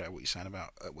 I appreciate what you're saying about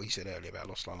what you said earlier about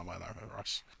Lost Lullaby,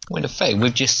 Russ. Well, in effect,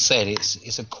 we've just said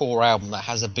it's a core album that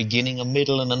has a beginning, a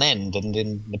middle, and an end. And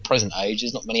in the present age,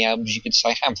 there's not many albums you could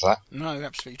say have that. No,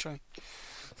 absolutely true.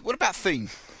 What about theme?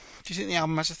 Do you think the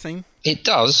album has a theme? It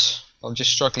does. I'm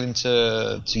just struggling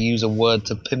to use a word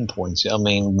to pinpoint it. I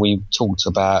mean, we talked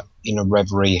about Inner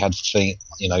Reverie had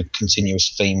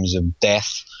continuous themes of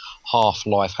death.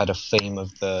 Half-Life had a theme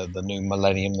of the new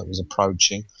millennium that was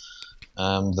approaching.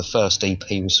 The first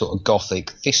EP was sort of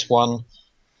gothic. This one,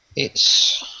 it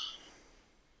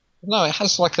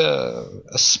has like a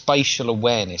spatial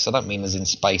awareness. I don't mean as in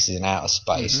space as in outer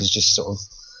space. Mm-hmm. It's just sort of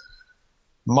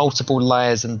multiple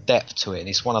layers and depth to it. And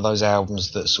it's one of those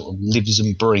albums that sort of lives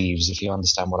and breathes, if you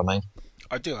understand what I mean.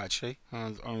 I do, actually.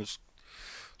 I was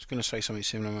going to say something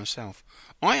similar myself.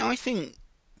 I think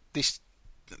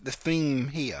the theme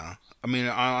here, I mean,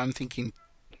 I'm thinking,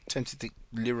 tempted to think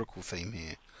lyrical theme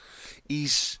here,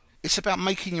 it's about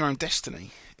making your own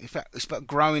destiny. It's about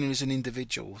growing as an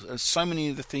individual. So many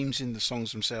of the themes in the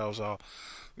songs themselves are,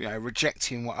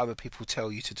 rejecting what other people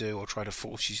tell you to do or try to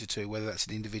force you to do, whether that's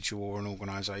an individual or an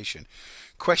organisation.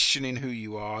 Questioning who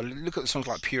you are. Look at the songs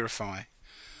like Purify.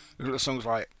 Look at the songs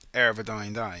like Air of a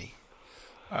Dying Day.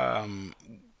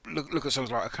 Look at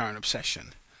songs like A Current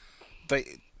Obsession.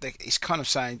 It's kind of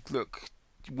saying, look,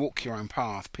 walk your own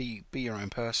path, be your own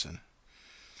person.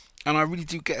 And I really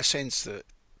do get a sense that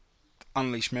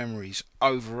Unleashed Memories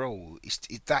overall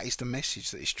that is the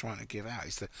message that it's trying to give out.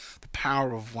 It's the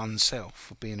power of oneself,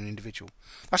 of being an individual.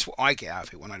 That's what I get out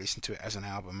of it when I listen to it as an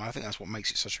album. I think that's what makes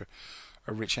it such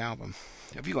a rich album.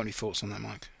 Have you got any thoughts on that,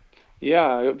 Mike?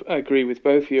 Yeah, I agree with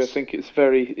both of you. I think it's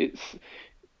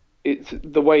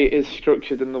the way it is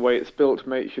structured and the way it's built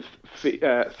makes you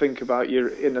think about your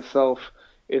inner self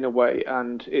in a way,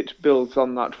 and it builds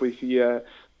on that with your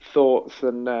thoughts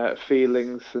and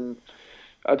feelings and,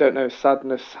 I don't know,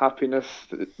 sadness, happiness.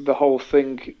 The whole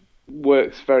thing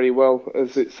works very well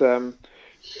as it's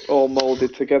all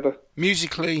moulded together.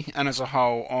 Musically and as a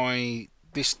whole,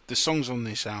 the songs on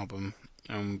this album,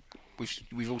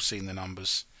 we've all seen the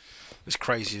numbers, as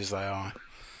crazy as they are.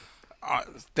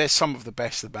 They're some of the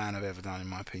best the band have ever done, in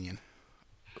my opinion.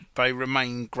 They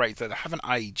remain great. They haven't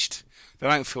aged. They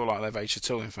don't feel like they've aged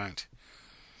at all, in fact.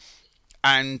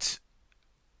 And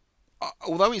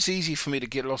although it's easy for me to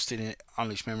get lost in it,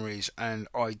 Unleashed Memories, and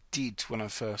I did when I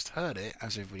first heard it,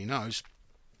 as everybody knows,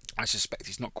 I suspect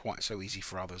it's not quite so easy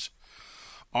for others.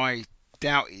 I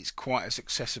doubt it's quite as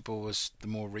accessible as the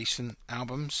more recent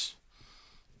albums.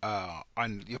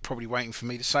 And you're probably waiting for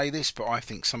me to say this, but I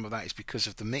think some of that is because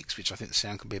of the mix, which I think the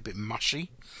sound can be a bit mushy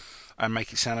and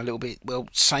make it sound a little bit,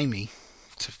 samey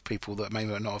to people that may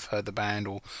not have heard the band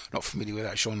or not familiar with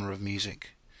that genre of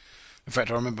music. In fact,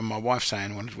 I remember my wife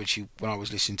saying when I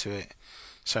was listening to it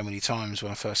so many times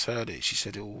when I first heard it, she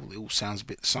said it all sounds a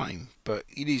bit the same. But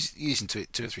you listen to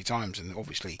it 2 or 3 times, and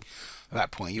obviously at that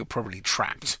point you're probably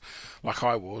trapped, like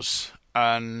I was,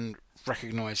 and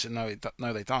recognise that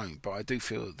no, they don't. But I do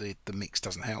feel that the mix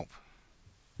doesn't help.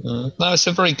 No, it's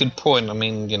a very good point. I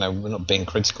mean, we're not being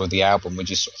critical of the album. We're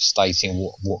just sort of stating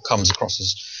what comes across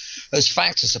as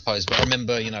fact, I suppose. But I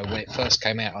remember, when it first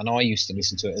came out, and I used to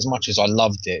listen to it as much as I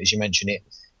loved it. As you mentioned,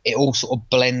 it all sort of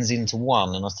blends into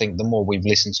one. And I think the more we've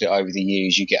listened to it over the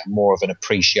years, you get more of an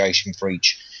appreciation for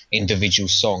each individual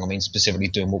song. I mean, specifically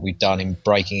doing what we've done in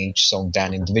breaking each song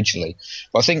down individually.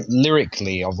 But I think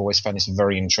lyrically, I've always found this a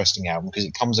very interesting album because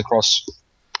it comes across,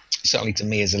 certainly to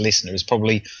me as a listener, as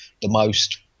probably the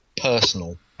most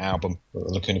personal album that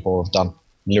the Lacuna Coil have done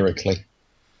lyrically.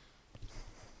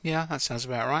 Yeah, that sounds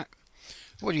about right.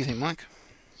 What do you think, Mike?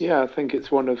 Yeah, I think it's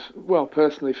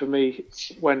personally for me,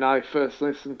 when I first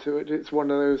listened to it, it's one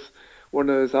of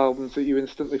those albums that you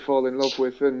instantly fall in love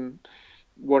with, and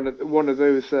one of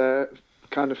those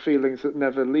kind of feelings that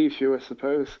never leaves you, I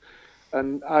suppose.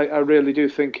 and I really do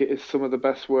think it is some of the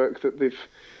best work that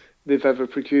they've ever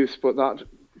produced. But that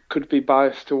could be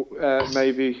biased to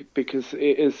maybe because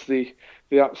it is the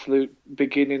absolute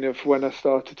beginning of when I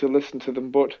started to listen to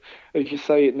them. But as you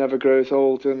say, it never grows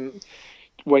old, and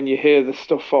when you hear the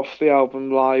stuff off the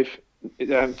album live,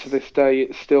 to this day,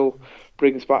 it still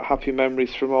brings back happy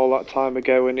memories from all that time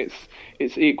ago, and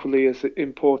it's equally as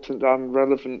important and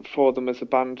relevant for them as a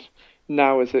band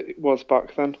now as it was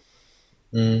back then.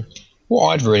 What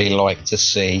I'd really like to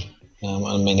see,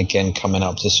 I mean, again, coming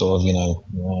up to sort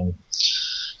of,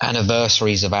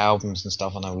 anniversaries of albums and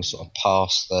stuff. I know we sort of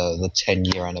passed the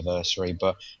 10-year anniversary,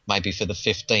 but maybe for the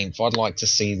 15th, I'd like to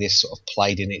see this sort of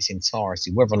played in its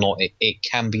entirety, whether or not it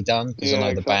can be done, because I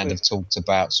know the band have talked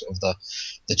about sort of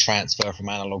the transfer from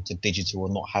analog to digital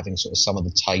and not having sort of some of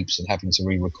the tapes and having to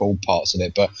re-record parts of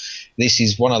it. But this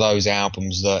is one of those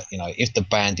albums that, if the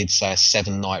band did, say, a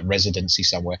 7-night residency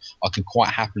somewhere, I could quite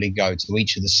happily go to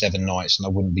each of the 7 nights and I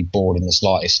wouldn't be bored in the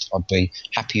slightest. I'd be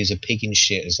happy as a pig in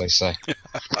shit, as they say.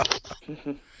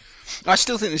 I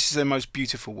still think this is their most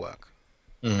beautiful work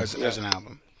as an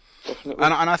album. Definitely.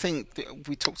 And I think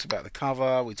we talked about the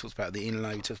cover, we talked about the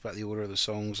inlay, we talked about the order of the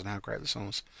songs and how great the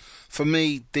songs. For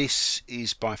me, this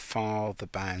is by far the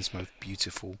band's most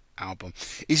beautiful album.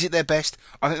 Is it their best?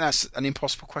 I think that's an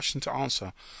impossible question to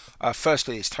answer.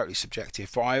 Firstly, it's totally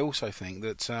subjective, but I also think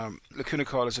that Lacuna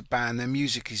Coil as a band, their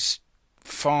music is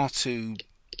far too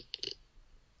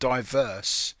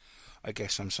diverse, I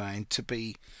guess I'm saying, to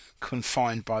be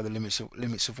confined by the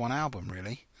limits of one album,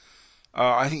 really.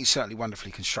 I think it's certainly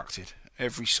wonderfully constructed.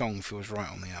 Every song feels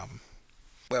right on the album.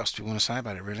 What else do we want to say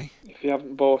about it, really? If you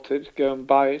haven't bought it, go and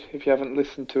buy it. If you haven't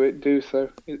listened to it, do so.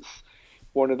 It's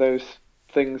one of those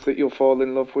things that you'll fall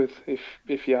in love with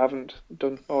if you haven't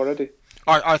done already.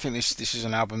 I think this is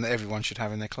an album that everyone should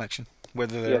have in their collection,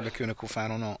 whether they're a Lacuna Coil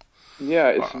fan or not. Yeah,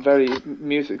 it's very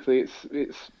musically,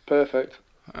 it's perfect.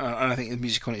 And I think the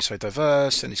music on it is so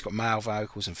diverse, and it's got male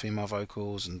vocals and female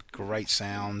vocals and great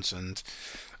sounds and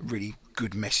really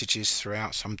good messages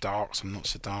throughout, some dark, some not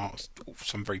so dark,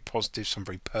 some very positive, some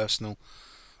very personal.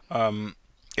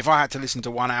 If I had to listen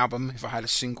to one album, if I had a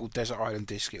single Desert Island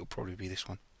disc, it would probably be this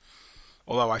one.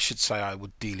 Although I should say I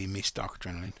would dearly miss Dark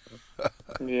Adrenaline.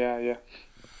 Yeah.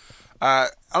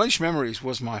 Unleashed Memories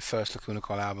was my first Lacuna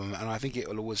Coil album, and I think it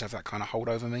will always have that kind of hold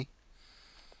over me.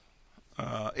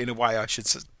 In a way, I should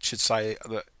say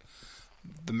that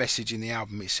the message in the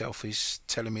album itself is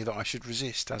telling me that I should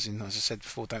resist. As I said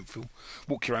before,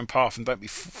 walk your own path and don't be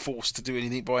forced to do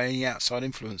anything by any outside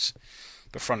influence.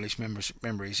 But for Unleashed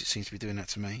Memories, it seems to be doing that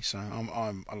to me. So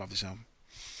I love this album.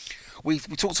 We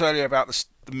talked earlier about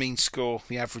the mean score,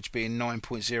 the average being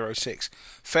 9.06.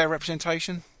 Fair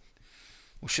representation,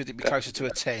 or should it be closer to a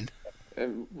 10?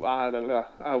 I don't know.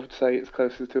 I would say it's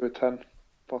closer to a 10,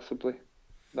 possibly.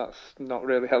 That's not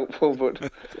really helpful, but...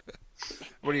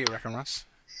 What do you reckon, Russ?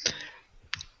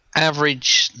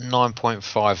 Average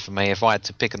 9.5 for me. If I had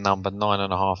to pick a number,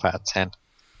 9.5 out of 10.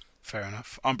 Fair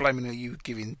enough. I'm blaming you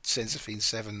giving Sensophine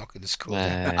 7 knocking the score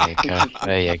down.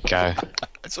 There you go.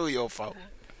 It's all your fault.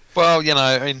 Well,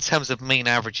 in terms of mean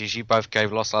averages, you both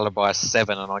gave Lost Lullaby a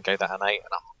 7 and I gave that an 8.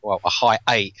 A high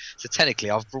 8. So technically,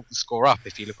 I've brought the score up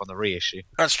if you look on the reissue.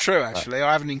 That's true, actually.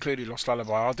 I haven't included Lost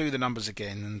Lullaby. I'll do the numbers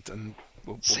again and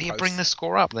we'll you bring the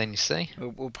score up then, you see?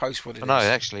 We'll post what it is. No,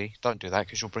 actually, don't do that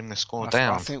because you'll bring the score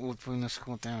down. I think we'll bring the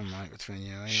score down, mate, between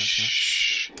you.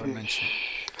 Shh. Don't mention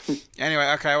it. Anyway,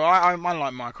 okay, well, I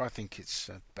like Mike. I think it's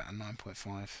about a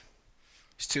 9.5.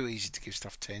 It's too easy to give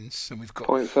stuff 10s, and we've got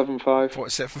 0.75.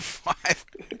 0.75.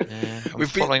 Yeah,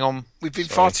 we've been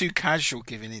far too casual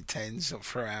giving it 10s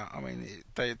throughout. I mean,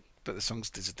 but the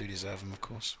songs do deserve them, of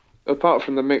course. Apart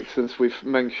from the mixes we've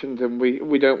mentioned, and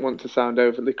we don't want to sound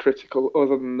overly critical.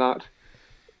 Other than that,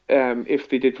 if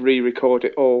they did re-record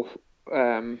it all,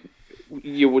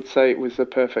 you would say it was a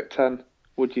perfect 10,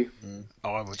 would you?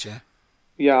 Oh, I would, yeah.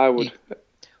 Yeah, I would.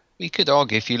 You could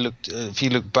argue if you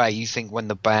look back, you think when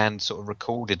the band sort of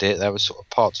recorded it, there was sort of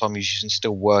part-time musicians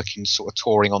still working, sort of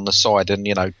touring on the side, and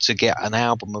to get an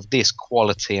album of this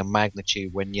quality and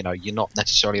magnitude when you're not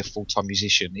necessarily a full-time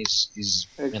musician is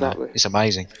exactly. It's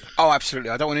amazing. Oh,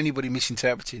 absolutely. I don't want anybody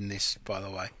misinterpreting this, by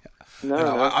the way.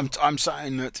 No. I'm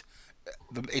saying that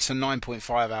it's a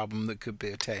 9.5 album that could be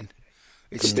a 10.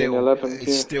 It's still 11,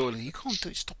 still you can't do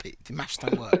it. Stop it. The maths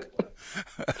don't work.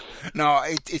 No,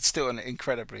 it's still an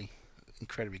incredibly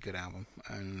good album,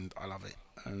 and I love it,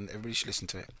 and everybody should listen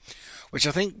to it. Which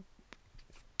I think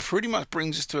pretty much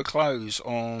brings us to a close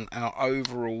on our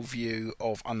overall view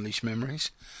of Unleashed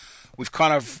Memories. We've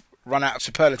kind of run out of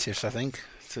superlatives, I think,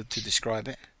 to describe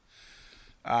it.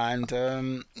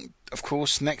 And of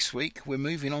course, next week we're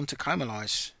moving on to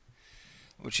Comalize,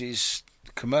 which is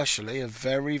commercially a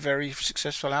very, very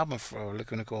successful album for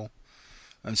Lacuna Coil,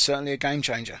 and certainly a game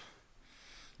changer.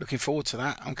 Looking forward to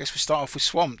that. I guess we start off with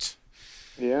Swamped.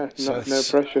 Yeah, no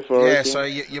pressure for us. Yeah, so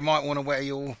you might want to wear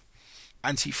your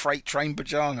anti-freight train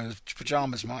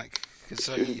pajamas, Mike, because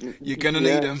you're going to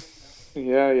need them.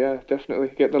 Yeah, definitely.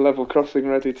 Get the level crossing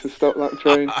ready to stop that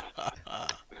train.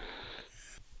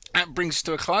 That brings us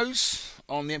to a close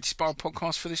on the Empty Spiral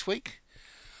podcast for this week.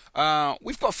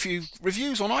 We've got a few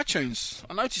reviews on iTunes.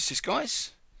 I noticed this,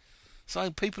 guys. So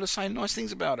people are saying nice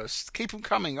things about us. Keep them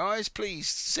coming, guys. Please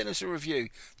send us a review.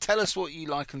 Tell us what you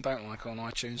like and don't like on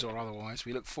iTunes or otherwise.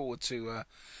 We look forward to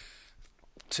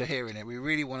hearing it. We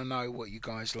really want to know what you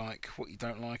guys like, what you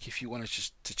don't like. If you want us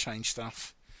just to change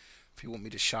stuff, if you want me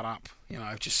to shut up,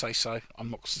 just say so.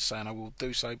 I'm not saying I will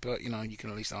do so, but you can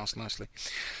at least ask nicely.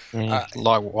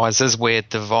 Likewise, as we're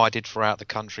divided throughout the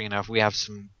country, if we have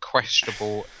some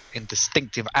questionable,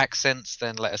 indistinctive accents,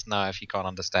 then let us know if you can't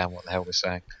understand what the hell we're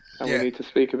saying. And we need to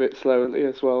speak a bit slowly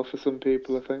as well for some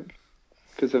people, I think,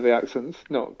 because of the accents,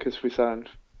 not because we sound,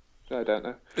 I don't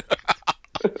know.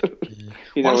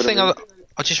 One thing I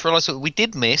just realised that we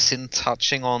did miss in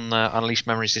touching on Unleashed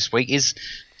Memories this week is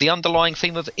the underlying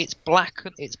theme of it's black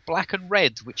and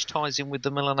red, which ties in with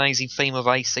the Milanese theme of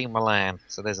AC Milan.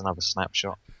 So there's another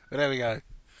snapshot. But there we go.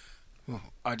 Well,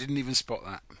 I didn't even spot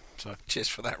that. So cheers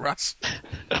for that, Russ.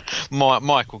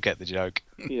 Mike will get the joke.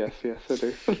 Yes, I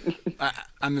do.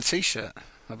 And the T-shirt,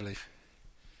 I believe.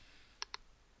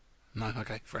 No,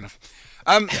 okay, fair enough.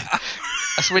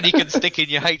 That's when you can stick in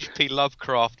your H.P.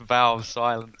 Lovecraft vow of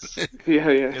silence. Yeah.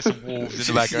 There's some wolves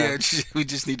in the background. Yeah, we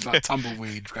just need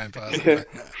tumbleweed going past. Yeah.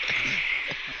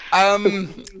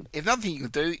 Another thing you can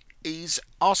do is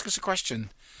ask us a question.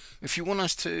 If you want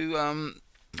us to,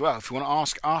 if you want to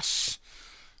ask us,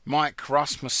 Mike,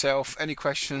 Russ, myself, any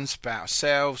questions about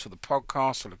ourselves or the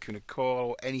podcast or Lacuna Coil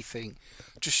or anything,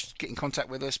 just get in contact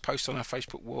with us, post on our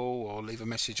Facebook wall or leave a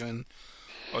message on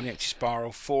the Empty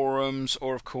Spiral forums,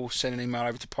 or of course send an email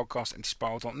over to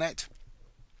podcast@emptyspiral.net,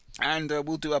 and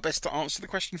we'll do our best to answer the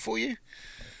question for you.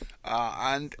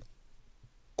 And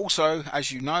also,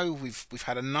 as you know, we've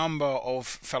had a number of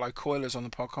fellow coilers on the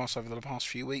podcast over the past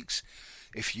few weeks.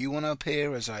 If you want to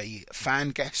appear as a fan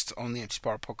guest on the Empty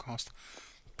Spiral podcast,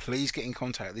 please get in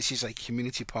contact. This is a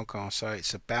community podcast, so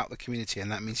it's about the community,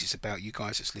 and that means it's about you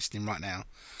guys that's listening right now.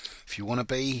 If you want to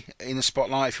be in the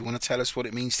spotlight, if you want to tell us what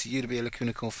it means to you to be a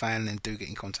Lacuna Coil fan, then do get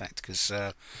in contact, because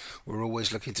we're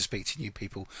always looking to speak to new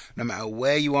people. No matter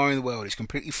where you are in the world, it's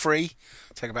completely free.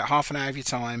 Take about half an hour of your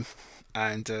time,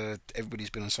 and everybody's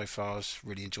been on so far has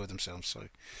really enjoyed themselves, so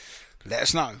let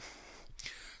us know.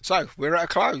 So, we're at a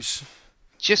close.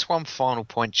 Just one final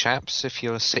point, chaps. If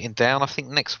you're sitting down, I think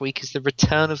next week is the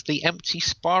return of the Empty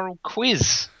Spiral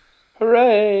quiz.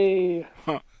 Hooray!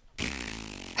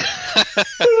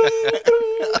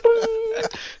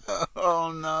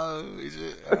 Oh no! Is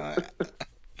it?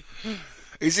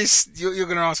 Is this? You're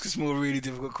going to ask us more really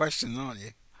difficult questions, aren't you?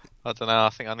 I don't know. I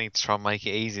think I need to try and make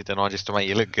it easier than I just to make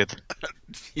you look good.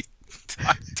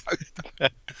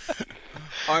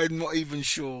 I'm not even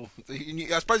sure.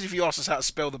 I suppose if you ask us how to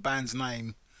spell the band's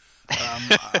name,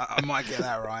 I might get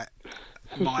that right.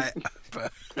 But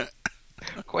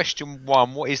Question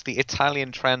 1. What is the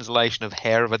Italian translation of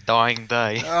Hair of a Dying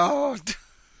Day? Oh,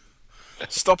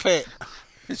 stop it.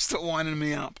 Stop winding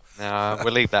me up. No,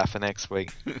 we'll leave that for next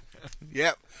week.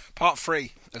 Yep. Part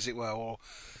 3, as it were, or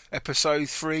episode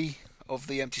 3 of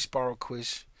the Empty Spiral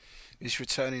quiz is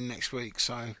returning next week.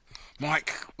 So,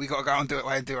 Mike, we got to go and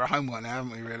do our homework now,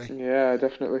 haven't we, really? Yeah,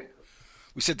 definitely.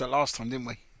 We said that last time, didn't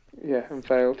we? Yeah, and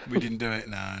failed. We didn't do it.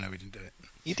 No, we didn't do it.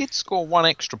 You did score 1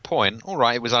 extra point. All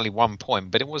right, it was only 1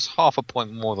 point, but it was half a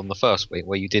point more than the first week,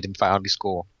 where you did, in fact, only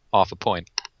score half a point.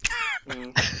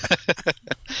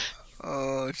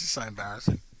 Oh, it's just so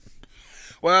embarrassing.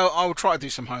 Well, I will try to do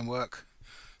some homework,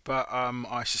 but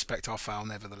I suspect I'll fail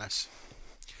nevertheless.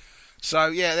 So,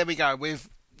 yeah, there we go. With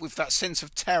that sense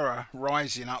of terror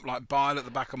rising up like bile at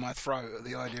the back of my throat at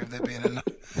the idea of there being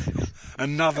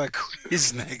another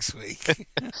quiz next week,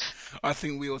 I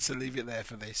think we ought to leave it there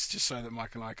for this, just so that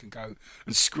Mike and I can go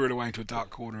and squirrel away into a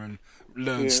dark corner and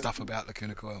learn stuff about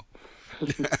Lacuna Coil.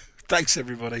 Thanks,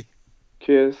 everybody.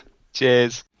 Cheers.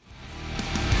 Cheers.